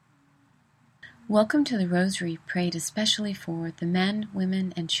Welcome to the Rosary prayed especially for the men,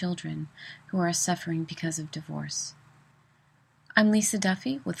 women, and children who are suffering because of divorce. I'm Lisa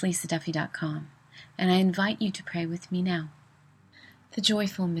Duffy with lisaduffy.com, and I invite you to pray with me now. The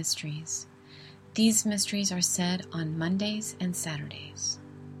Joyful Mysteries. These mysteries are said on Mondays and Saturdays.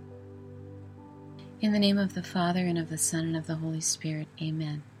 In the name of the Father, and of the Son, and of the Holy Spirit,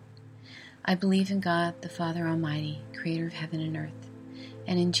 Amen. I believe in God, the Father Almighty, creator of heaven and earth,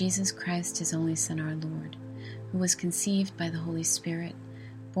 and in Jesus Christ, his only Son, our Lord, who was conceived by the Holy Spirit,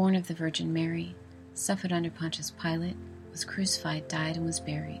 born of the Virgin Mary, suffered under Pontius Pilate, was crucified, died, and was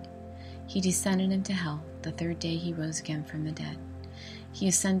buried. He descended into hell. The third day he rose again from the dead. He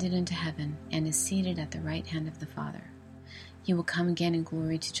ascended into heaven and is seated at the right hand of the Father. He will come again in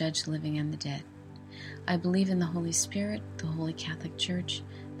glory to judge the living and the dead. I believe in the Holy Spirit, the Holy Catholic Church,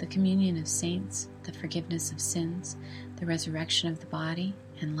 the communion of saints, the forgiveness of sins, the resurrection of the body,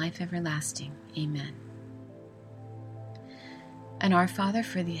 and life everlasting. Amen. And our Father,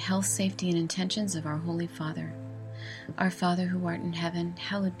 for the health, safety, and intentions of our Holy Father. Our Father who art in heaven,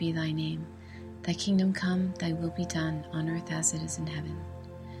 hallowed be thy name. Thy kingdom come, thy will be done, on earth as it is in heaven.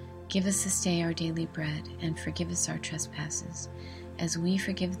 Give us this day our daily bread, and forgive us our trespasses, as we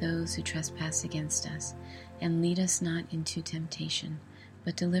forgive those who trespass against us. And lead us not into temptation,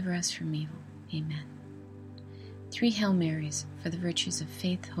 but deliver us from evil. Amen. 3 Hail Marys for the virtues of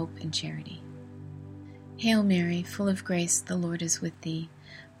faith, hope, and charity. Hail Mary, full of grace, the Lord is with thee.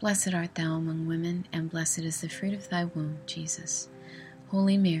 Blessed art thou among women, and blessed is the fruit of thy womb, Jesus.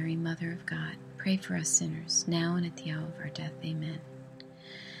 Holy Mary, Mother of God, pray for us sinners, now and at the hour of our death. Amen.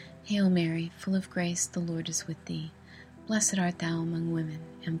 Hail Mary, full of grace, the Lord is with thee. Blessed art thou among women,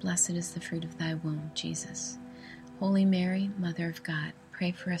 and blessed is the fruit of thy womb, Jesus. Holy Mary, Mother of God,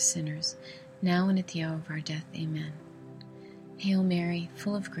 pray for us sinners, now and at the hour of our death. Amen. Hail Mary,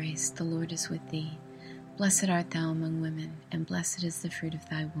 full of grace, the Lord is with thee. Blessed art thou among women, and blessed is the fruit of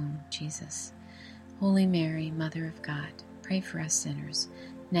thy womb, Jesus. Holy Mary, Mother of God, pray for us sinners,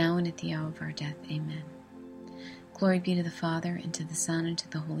 now and at the hour of our death. Amen. Glory be to the Father, and to the Son, and to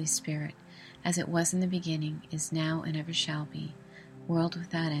the Holy Spirit, as it was in the beginning, is now, and ever shall be, world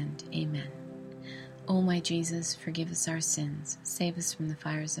without end. Amen. O my Jesus, forgive us our sins, save us from the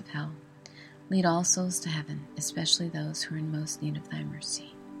fires of hell. Lead all souls to heaven, especially those who are in most need of thy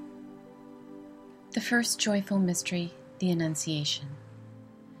mercy. The first joyful mystery, the Annunciation.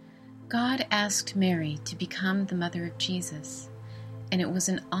 God asked Mary to become the mother of Jesus, and it was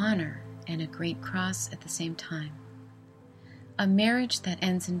an honor and a great cross at the same time. A marriage that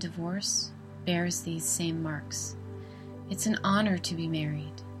ends in divorce bears these same marks. It's an honor to be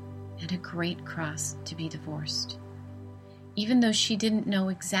married, and a great cross to be divorced. Even though she didn't know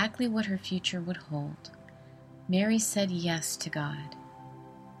exactly what her future would hold, Mary said yes to God.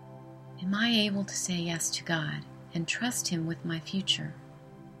 Am I able to say yes to God and trust Him with my future?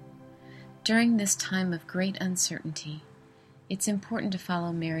 During this time of great uncertainty, it's important to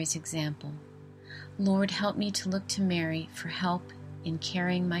follow Mary's example. Lord, help me to look to Mary for help in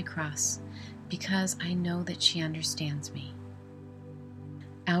carrying my cross, because I know that she understands me.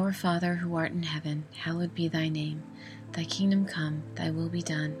 Our Father, who art in heaven, hallowed be thy name. Thy kingdom come, thy will be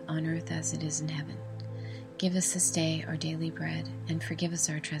done, on earth as it is in heaven. Give us this day our daily bread, and forgive us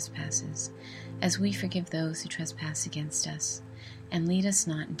our trespasses, as we forgive those who trespass against us. And lead us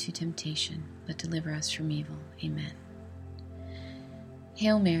not into temptation, but deliver us from evil. Amen.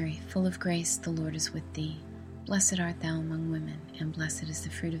 Hail Mary, full of grace, the Lord is with thee. Blessed art thou among women, and blessed is the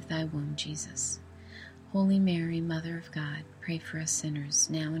fruit of thy womb, Jesus. Holy Mary, Mother of God, pray for us sinners,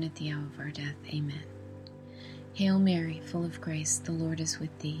 now and at the hour of our death. Amen. Hail Mary, full of grace, the Lord is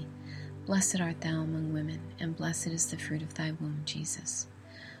with thee. Blessed art thou among women, and blessed is the fruit of thy womb, Jesus.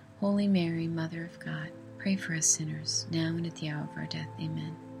 Holy Mary, Mother of God, pray for us sinners, now and at the hour of our death.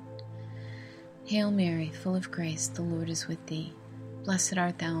 Amen. Hail Mary, full of grace, the Lord is with thee. Blessed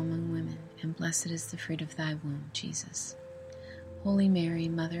art thou among women, and blessed is the fruit of thy womb, Jesus. Holy Mary,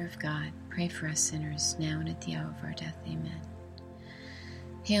 Mother of God, pray for us sinners, now and at the hour of our death. Amen.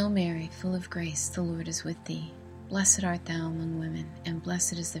 Hail Mary, full of grace, the Lord is with thee. Blessed art thou among women, and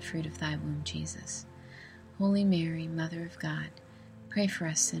blessed is the fruit of thy womb, Jesus. Holy Mary, Mother of God, pray for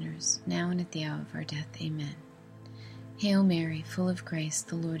us sinners, now and at the hour of our death. Amen. Hail Mary, full of grace,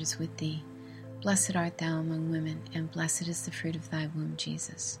 the Lord is with thee. Blessed art thou among women, and blessed is the fruit of thy womb,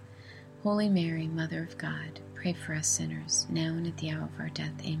 Jesus. Holy Mary, Mother of God, pray for us sinners, now and at the hour of our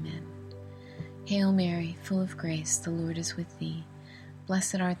death. Amen. Hail Mary, full of grace, the Lord is with thee.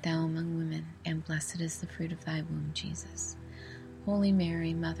 Blessed art thou among women, and blessed is the fruit of thy womb, Jesus. Holy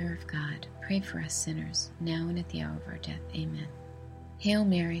Mary, Mother of God, pray for us sinners, now and at the hour of our death. Amen. Hail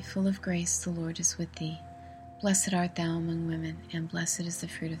Mary, full of grace, the Lord is with thee. Blessed art thou among women, and blessed is the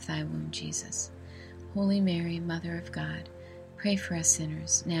fruit of thy womb, Jesus. Holy Mary, Mother of God, pray for us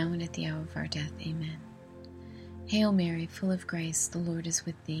sinners, now and at the hour of our death. Amen. Hail Mary, full of grace, the Lord is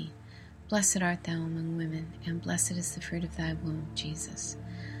with thee. Blessed art thou among women, and blessed is the fruit of thy womb, Jesus.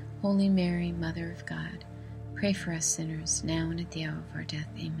 Holy Mary, Mother of God, pray for us sinners, now and at the hour of our death.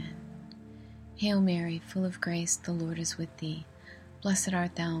 Amen. Hail Mary, full of grace, the Lord is with thee. Blessed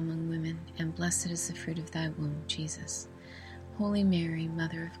art thou among women, and blessed is the fruit of thy womb, Jesus. Holy Mary,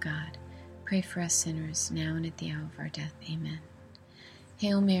 Mother of God, pray for us sinners, now and at the hour of our death. Amen.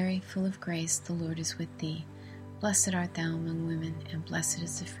 Hail Mary, full of grace, the Lord is with thee. Blessed art thou among women, and blessed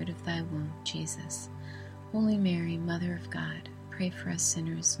is the fruit of thy womb, Jesus. Holy Mary, Mother of God, pray for us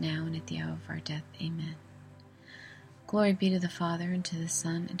sinners, now and at the hour of our death. Amen. Glory be to the Father, and to the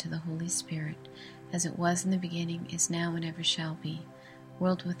Son, and to the Holy Spirit, as it was in the beginning, is now, and ever shall be,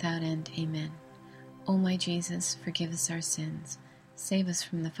 world without end. Amen. O my Jesus, forgive us our sins, save us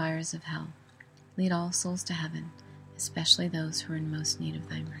from the fires of hell, lead all souls to heaven, especially those who are in most need of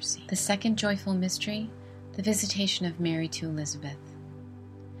thy mercy. The second joyful mystery, the visitation of Mary to Elizabeth.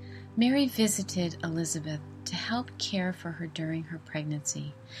 Mary visited Elizabeth to help care for her during her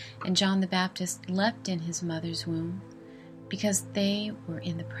pregnancy, and John the Baptist leapt in his mother's womb because they were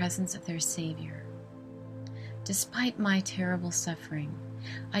in the presence of their Savior. Despite my terrible suffering,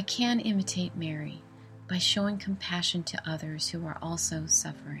 I can imitate Mary by showing compassion to others who are also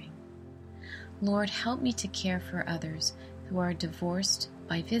suffering. Lord, help me to care for others who are divorced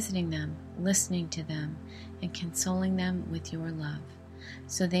by visiting them, listening to them, and consoling them with your love,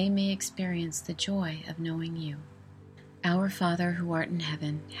 so they may experience the joy of knowing you. Our Father, who art in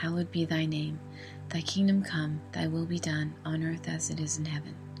heaven, hallowed be thy name. Thy kingdom come, thy will be done, on earth as it is in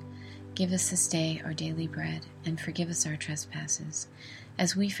heaven. Give us this day our daily bread, and forgive us our trespasses,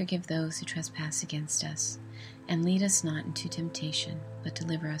 as we forgive those who trespass against us. And lead us not into temptation, but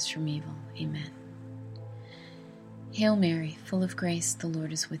deliver us from evil. Amen. Hail Mary, full of grace, the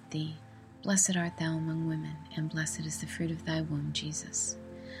Lord is with thee. Blessed art thou among women, and blessed is the fruit of thy womb, Jesus.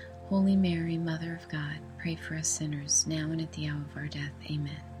 Holy Mary, Mother of God, pray for us sinners, now and at the hour of our death.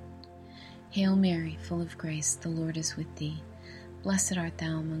 Amen. Hail Mary, full of grace, the Lord is with thee. Blessed art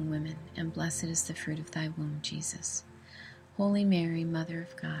thou among women, and blessed is the fruit of thy womb, Jesus. Holy Mary, Mother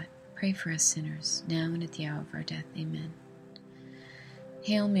of God, pray for us sinners, now and at the hour of our death. Amen.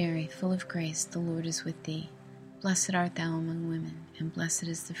 Hail Mary, full of grace, the Lord is with thee. Blessed art thou among women, and blessed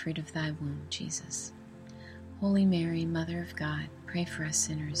is the fruit of thy womb, Jesus. Holy Mary, Mother of God, pray for us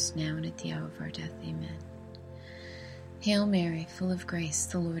sinners, now and at the hour of our death. Amen. Hail Mary, full of grace,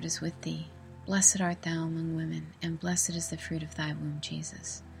 the Lord is with thee. Blessed art thou among women, and blessed is the fruit of thy womb,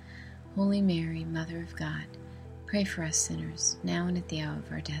 Jesus. Holy Mary, Mother of God, pray for us sinners, now and at the hour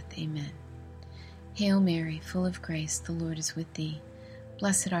of our death. Amen. Hail Mary, full of grace, the Lord is with thee.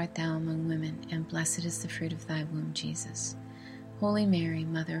 Blessed art thou among women, and blessed is the fruit of thy womb, Jesus. Holy Mary,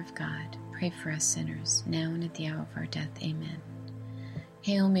 Mother of God, pray for us sinners, now and at the hour of our death. Amen.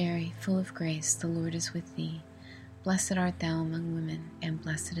 Hail Mary, full of grace, the Lord is with thee. Blessed art thou among women, and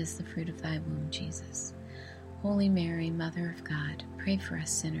blessed is the fruit of thy womb, Jesus. Holy Mary, Mother of God, pray for us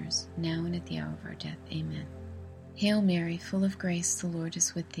sinners, now and at the hour of our death. Amen. Hail Mary, full of grace, the Lord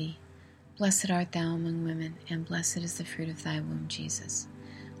is with thee. Blessed art thou among women, and blessed is the fruit of thy womb, Jesus.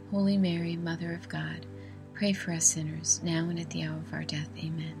 Holy Mary, Mother of God, pray for us sinners, now and at the hour of our death.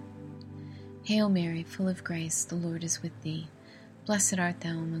 Amen. Hail Mary, full of grace, the Lord is with thee. Blessed art thou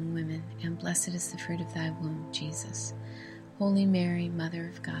among women, and blessed is the fruit of thy womb, Jesus. Holy Mary, Mother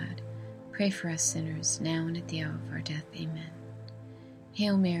of God, pray for us sinners, now and at the hour of our death. Amen.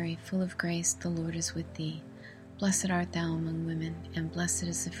 Hail Mary, full of grace, the Lord is with thee. Blessed art thou among women, and blessed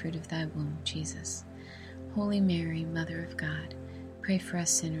is the fruit of thy womb, Jesus. Holy Mary, Mother of God, pray for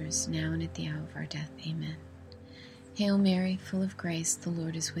us sinners, now and at the hour of our death. Amen. Hail Mary, full of grace, the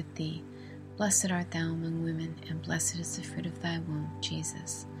Lord is with thee. Blessed art thou among women, and blessed is the fruit of thy womb,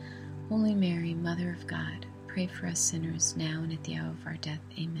 Jesus. Holy Mary, Mother of God, pray for us sinners, now and at the hour of our death.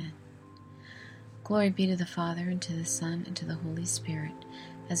 Amen. Glory be to the Father, and to the Son, and to the Holy Spirit,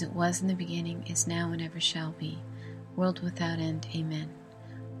 as it was in the beginning, is now, and ever shall be, world without end. Amen.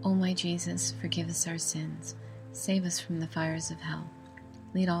 O my Jesus, forgive us our sins, save us from the fires of hell,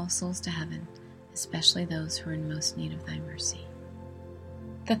 lead all souls to heaven, especially those who are in most need of thy mercy.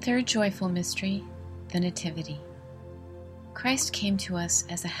 The third joyful mystery, the Nativity. Christ came to us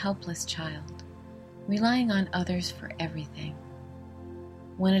as a helpless child, relying on others for everything.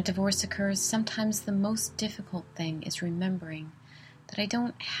 When a divorce occurs, sometimes the most difficult thing is remembering that I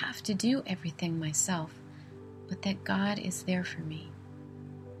don't have to do everything myself, but that God is there for me.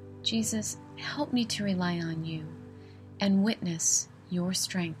 Jesus, help me to rely on you and witness your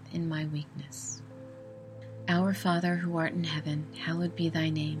strength in my weakness. Our Father who art in heaven, hallowed be thy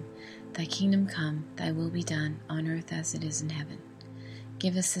name. Thy kingdom come, thy will be done, on earth as it is in heaven.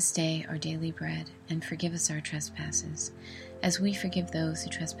 Give us this day our daily bread, and forgive us our trespasses, as we forgive those who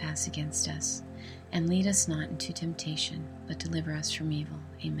trespass against us. And lead us not into temptation, but deliver us from evil.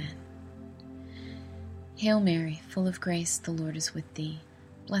 Amen. Hail Mary, full of grace, the Lord is with thee.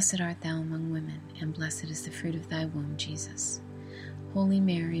 Blessed art thou among women, and blessed is the fruit of thy womb, Jesus. Holy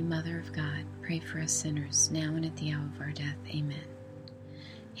Mary, Mother of God, pray for us sinners, now and at the hour of our death. Amen.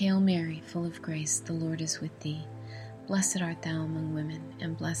 Hail Mary, full of grace, the Lord is with thee. Blessed art thou among women,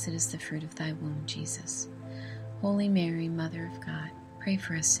 and blessed is the fruit of thy womb, Jesus. Holy Mary, Mother of God, pray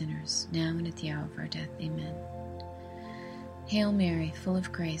for us sinners, now and at the hour of our death. Amen. Hail Mary, full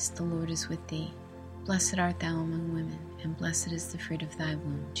of grace, the Lord is with thee. Blessed art thou among women, and blessed is the fruit of thy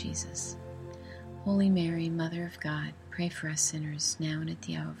womb, Jesus. Holy Mary, Mother of God, pray for us sinners, now and at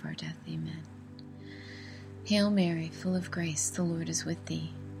the hour of our death. Amen. Hail Mary, full of grace, the Lord is with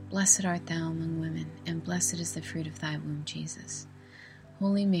thee. Blessed art thou among women, and blessed is the fruit of thy womb, Jesus.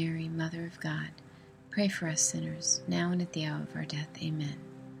 Holy Mary, Mother of God, pray for us sinners, now and at the hour of our death. Amen.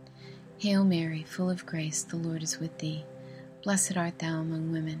 Hail Mary, full of grace, the Lord is with thee. Blessed art thou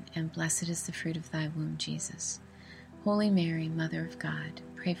among women, and blessed is the fruit of thy womb, Jesus. Holy Mary, Mother of God,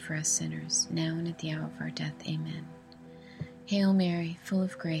 pray for us sinners, now and at the hour of our death. Amen. Hail Mary, full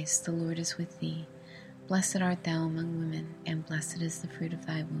of grace, the Lord is with thee. Blessed art thou among women, and blessed is the fruit of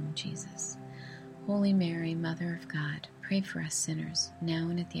thy womb, Jesus. Holy Mary, Mother of God, pray for us sinners, now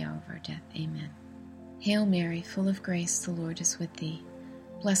and at the hour of our death. Amen. Hail Mary, full of grace, the Lord is with thee.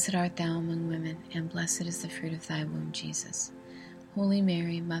 Blessed art thou among women, and blessed is the fruit of thy womb, Jesus. Holy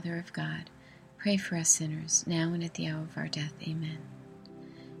Mary, Mother of God, pray for us sinners, now and at the hour of our death. Amen.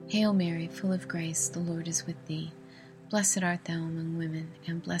 Hail Mary, full of grace, the Lord is with thee. Blessed art thou among women,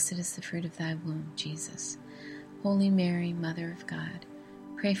 and blessed is the fruit of thy womb, Jesus. Holy Mary, Mother of God,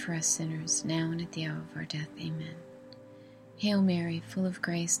 pray for us sinners, now and at the hour of our death. Amen. Hail Mary, full of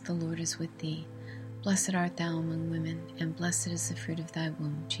grace, the Lord is with thee. Blessed art thou among women, and blessed is the fruit of thy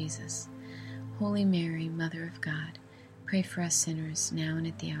womb, Jesus. Holy Mary, Mother of God, pray for us sinners, now and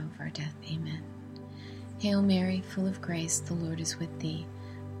at the hour of our death. Amen. Hail Mary, full of grace, the Lord is with thee.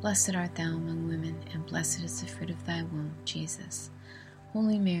 Blessed art thou among women, and blessed is the fruit of thy womb, Jesus.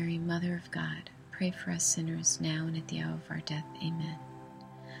 Holy Mary, Mother of God, pray for us sinners, now and at the hour of our death. Amen.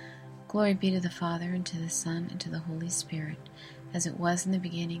 Glory be to the Father, and to the Son, and to the Holy Spirit, as it was in the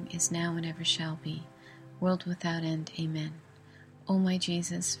beginning, is now, and ever shall be, world without end. Amen. O my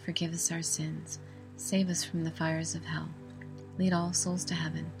Jesus, forgive us our sins, save us from the fires of hell, lead all souls to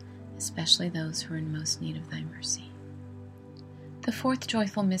heaven, especially those who are in most need of thy mercy. The fourth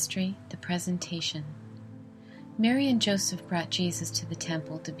joyful mystery, the Presentation. Mary and Joseph brought Jesus to the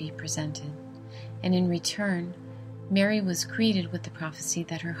temple to be presented, and in return, Mary was greeted with the prophecy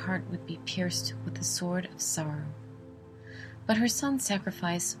that her heart would be pierced with the sword of sorrow. But her son's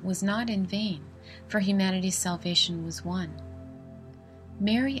sacrifice was not in vain, for humanity's salvation was won.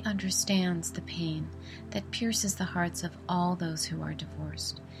 Mary understands the pain that pierces the hearts of all those who are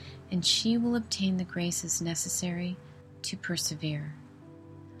divorced, and she will obtain the graces necessary to persevere.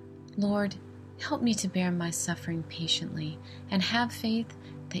 Lord, help me to bear my suffering patiently, and have faith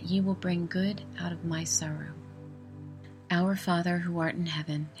that you will bring good out of my sorrow. Our Father who art in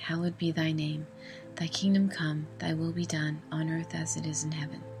heaven, hallowed be thy name. Thy kingdom come, thy will be done, on earth as it is in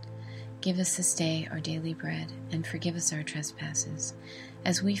heaven. Give us this day our daily bread, and forgive us our trespasses,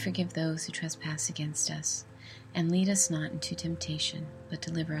 as we forgive those who trespass against us. And lead us not into temptation, but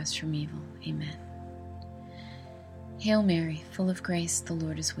deliver us from evil. Amen. Hail Mary, full of grace, the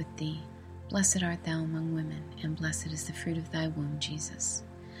Lord is with thee. Blessed art thou among women, and blessed is the fruit of thy womb, Jesus.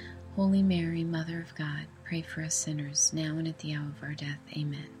 Holy Mary, Mother of God, pray for us sinners, now and at the hour of our death.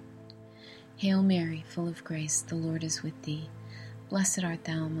 Amen. Hail Mary, full of grace, the Lord is with thee. Blessed art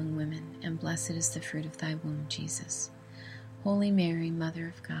thou among women, and blessed is the fruit of thy womb, Jesus. Holy Mary, Mother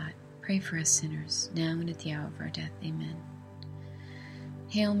of God, pray for us sinners, now and at the hour of our death. Amen.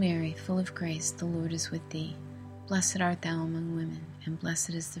 Hail Mary, full of grace, the Lord is with thee. Blessed art thou among women, and blessed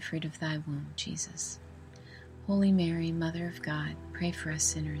is the fruit of thy womb, Jesus. Holy Mary, Mother of God, pray for us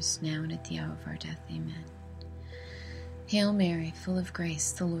sinners, now and at the hour of our death. Amen. Hail Mary, full of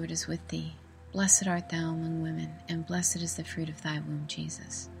grace, the Lord is with thee. Blessed art thou among women, and blessed is the fruit of thy womb,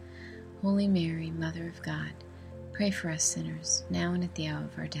 Jesus. Holy Mary, Mother of God, pray for us sinners, now and at the hour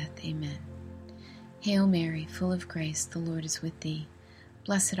of our death. Amen. Hail Mary, full of grace, the Lord is with thee.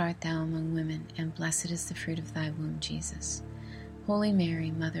 Blessed art thou among women, and blessed is the fruit of thy womb, Jesus. Holy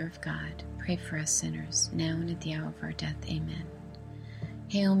Mary, Mother of God, pray for us sinners, now and at the hour of our death. Amen.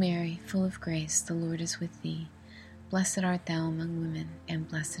 Hail Mary, full of grace, the Lord is with thee. Blessed art thou among women, and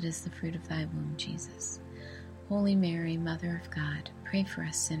blessed is the fruit of thy womb, Jesus. Holy Mary, Mother of God, pray for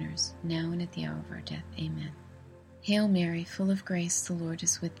us sinners, now and at the hour of our death. Amen. Hail Mary, full of grace, the Lord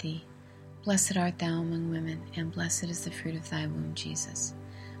is with thee. Blessed art thou among women, and blessed is the fruit of thy womb, Jesus.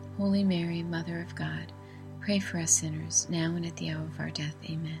 Holy Mary, Mother of God, pray for us sinners, now and at the hour of our death.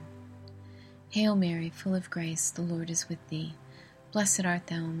 Amen. Hail Mary, full of grace, the Lord is with thee. Blessed art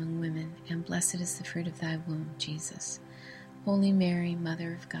thou among women, and blessed is the fruit of thy womb, Jesus. Holy Mary,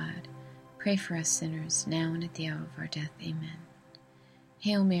 Mother of God, pray for us sinners, now and at the hour of our death. Amen.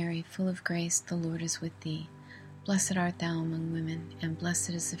 Hail Mary, full of grace, the Lord is with thee. Blessed art thou among women, and blessed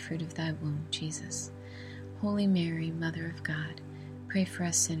is the fruit of thy womb, Jesus. Holy Mary, Mother of God, pray for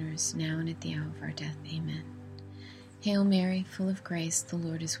us sinners, now and at the hour of our death. Amen. Hail Mary, full of grace, the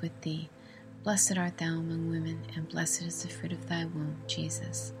Lord is with thee. Blessed art thou among women, and blessed is the fruit of thy womb,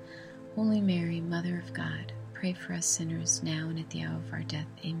 Jesus. Holy Mary, Mother of God, pray for us sinners, now and at the hour of our death.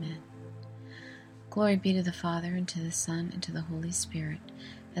 Amen. Glory be to the Father, and to the Son, and to the Holy Spirit,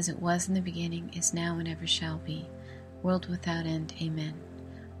 as it was in the beginning, is now, and ever shall be, world without end. Amen.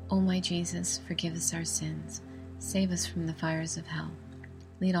 O my Jesus, forgive us our sins, save us from the fires of hell,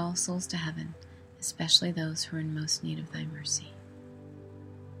 lead all souls to heaven, especially those who are in most need of thy mercy.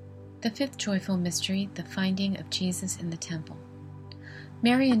 The fifth joyful mystery, the finding of Jesus in the temple.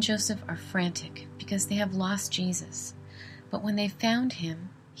 Mary and Joseph are frantic because they have lost Jesus, but when they found him,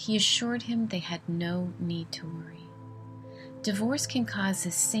 he assured him they had no need to worry. Divorce can cause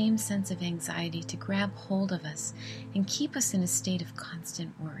this same sense of anxiety to grab hold of us and keep us in a state of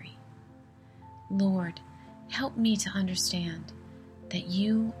constant worry. Lord, help me to understand that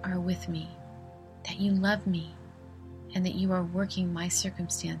you are with me, that you love me, and that you are working my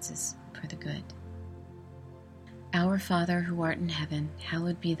circumstances for the good. Our Father, who art in heaven,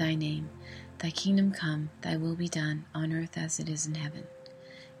 hallowed be thy name. Thy kingdom come, thy will be done, on earth as it is in heaven.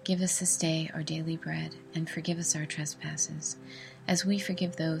 Give us this day our daily bread, and forgive us our trespasses, as we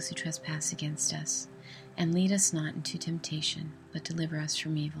forgive those who trespass against us. And lead us not into temptation, but deliver us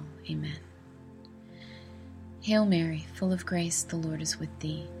from evil. Amen. Hail Mary, full of grace, the Lord is with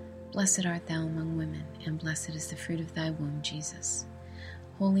thee. Blessed art thou among women, and blessed is the fruit of thy womb, Jesus.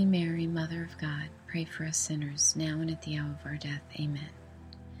 Holy Mary, Mother of God, pray for us sinners, now and at the hour of our death. Amen.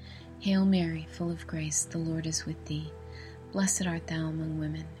 Hail Mary, full of grace, the Lord is with thee. Blessed art thou among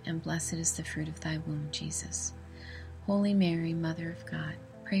women, and blessed is the fruit of thy womb, Jesus. Holy Mary, Mother of God,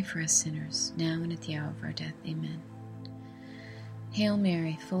 pray for us sinners, now and at the hour of our death. Amen. Hail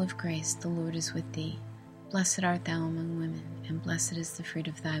Mary, full of grace, the Lord is with thee. Blessed art thou among women, and blessed is the fruit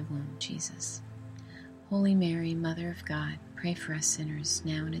of thy womb, Jesus. Holy Mary, Mother of God, pray for us sinners,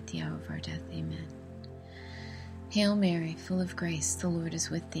 now and at the hour of our death. Amen. Hail Mary, full of grace, the Lord is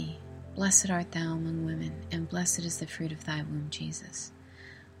with thee. Blessed art thou among women, and blessed is the fruit of thy womb, Jesus.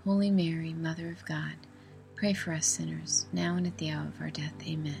 Holy Mary, Mother of God, pray for us sinners, now and at the hour of our death.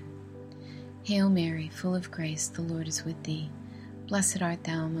 Amen. Hail Mary, full of grace, the Lord is with thee. Blessed art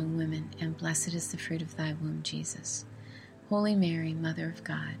thou among women, and blessed is the fruit of thy womb, Jesus. Holy Mary, Mother of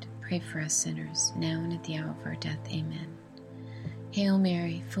God, pray for us sinners, now and at the hour of our death. Amen. Hail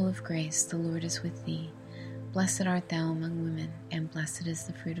Mary, full of grace, the Lord is with thee. Blessed art thou among women, and blessed is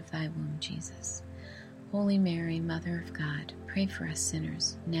the fruit of thy womb, Jesus. Holy Mary, Mother of God, pray for us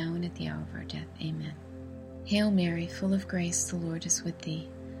sinners, now and at the hour of our death. Amen. Hail Mary, full of grace, the Lord is with thee.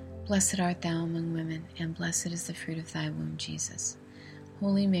 Blessed art thou among women, and blessed is the fruit of thy womb, Jesus.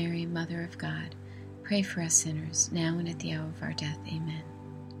 Holy Mary, Mother of God, pray for us sinners, now and at the hour of our death. Amen.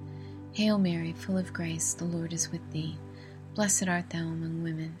 Hail Mary, full of grace, the Lord is with thee. Blessed art thou among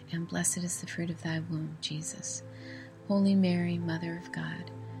women, and blessed is the fruit of thy womb, Jesus. Holy Mary, Mother of God,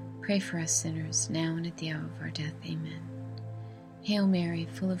 pray for us sinners, now and at the hour of our death. Amen. Hail Mary,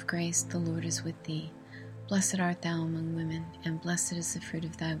 full of grace, the Lord is with thee. Blessed art thou among women, and blessed is the fruit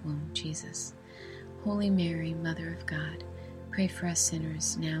of thy womb, Jesus. Holy Mary, Mother of God, pray for us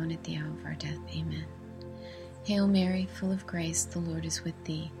sinners, now and at the hour of our death. Amen. Hail Mary, full of grace, the Lord is with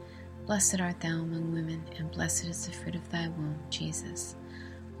thee. Blessed art thou among women, and blessed is the fruit of thy womb, Jesus.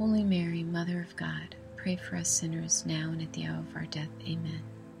 Holy Mary, Mother of God, pray for us sinners, now and at the hour of our death. Amen.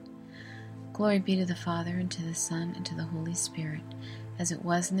 Glory be to the Father, and to the Son, and to the Holy Spirit, as it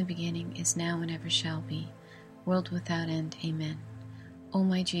was in the beginning, is now, and ever shall be, world without end. Amen. O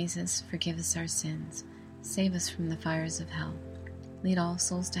my Jesus, forgive us our sins, save us from the fires of hell, lead all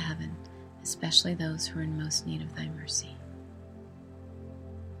souls to heaven, especially those who are in most need of thy mercy.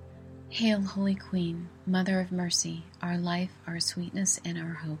 Hail, Holy Queen, Mother of Mercy, our life, our sweetness, and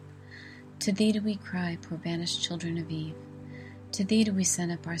our hope. To thee do we cry, poor banished children of Eve. To thee do we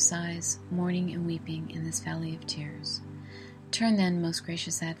send up our sighs, mourning and weeping in this valley of tears. Turn then, most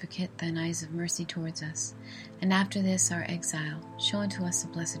gracious Advocate, thine eyes of mercy towards us, and after this our exile, show unto us the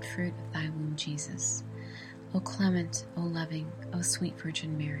blessed fruit of thy womb, Jesus. O clement, O loving, O sweet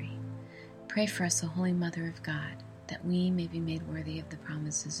Virgin Mary, pray for us, O Holy Mother of God, that we may be made worthy of the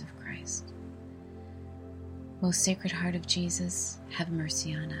promises of Christ. Most Sacred Heart of Jesus, have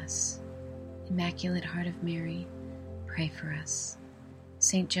mercy on us. Immaculate Heart of Mary, pray for us.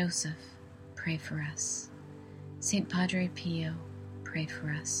 Saint Joseph, pray for us. Saint Padre Pio, pray for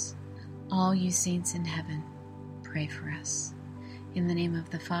us. All you saints in heaven, pray for us. In the name of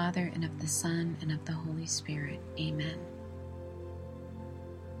the Father, and of the Son, and of the Holy Spirit. Amen.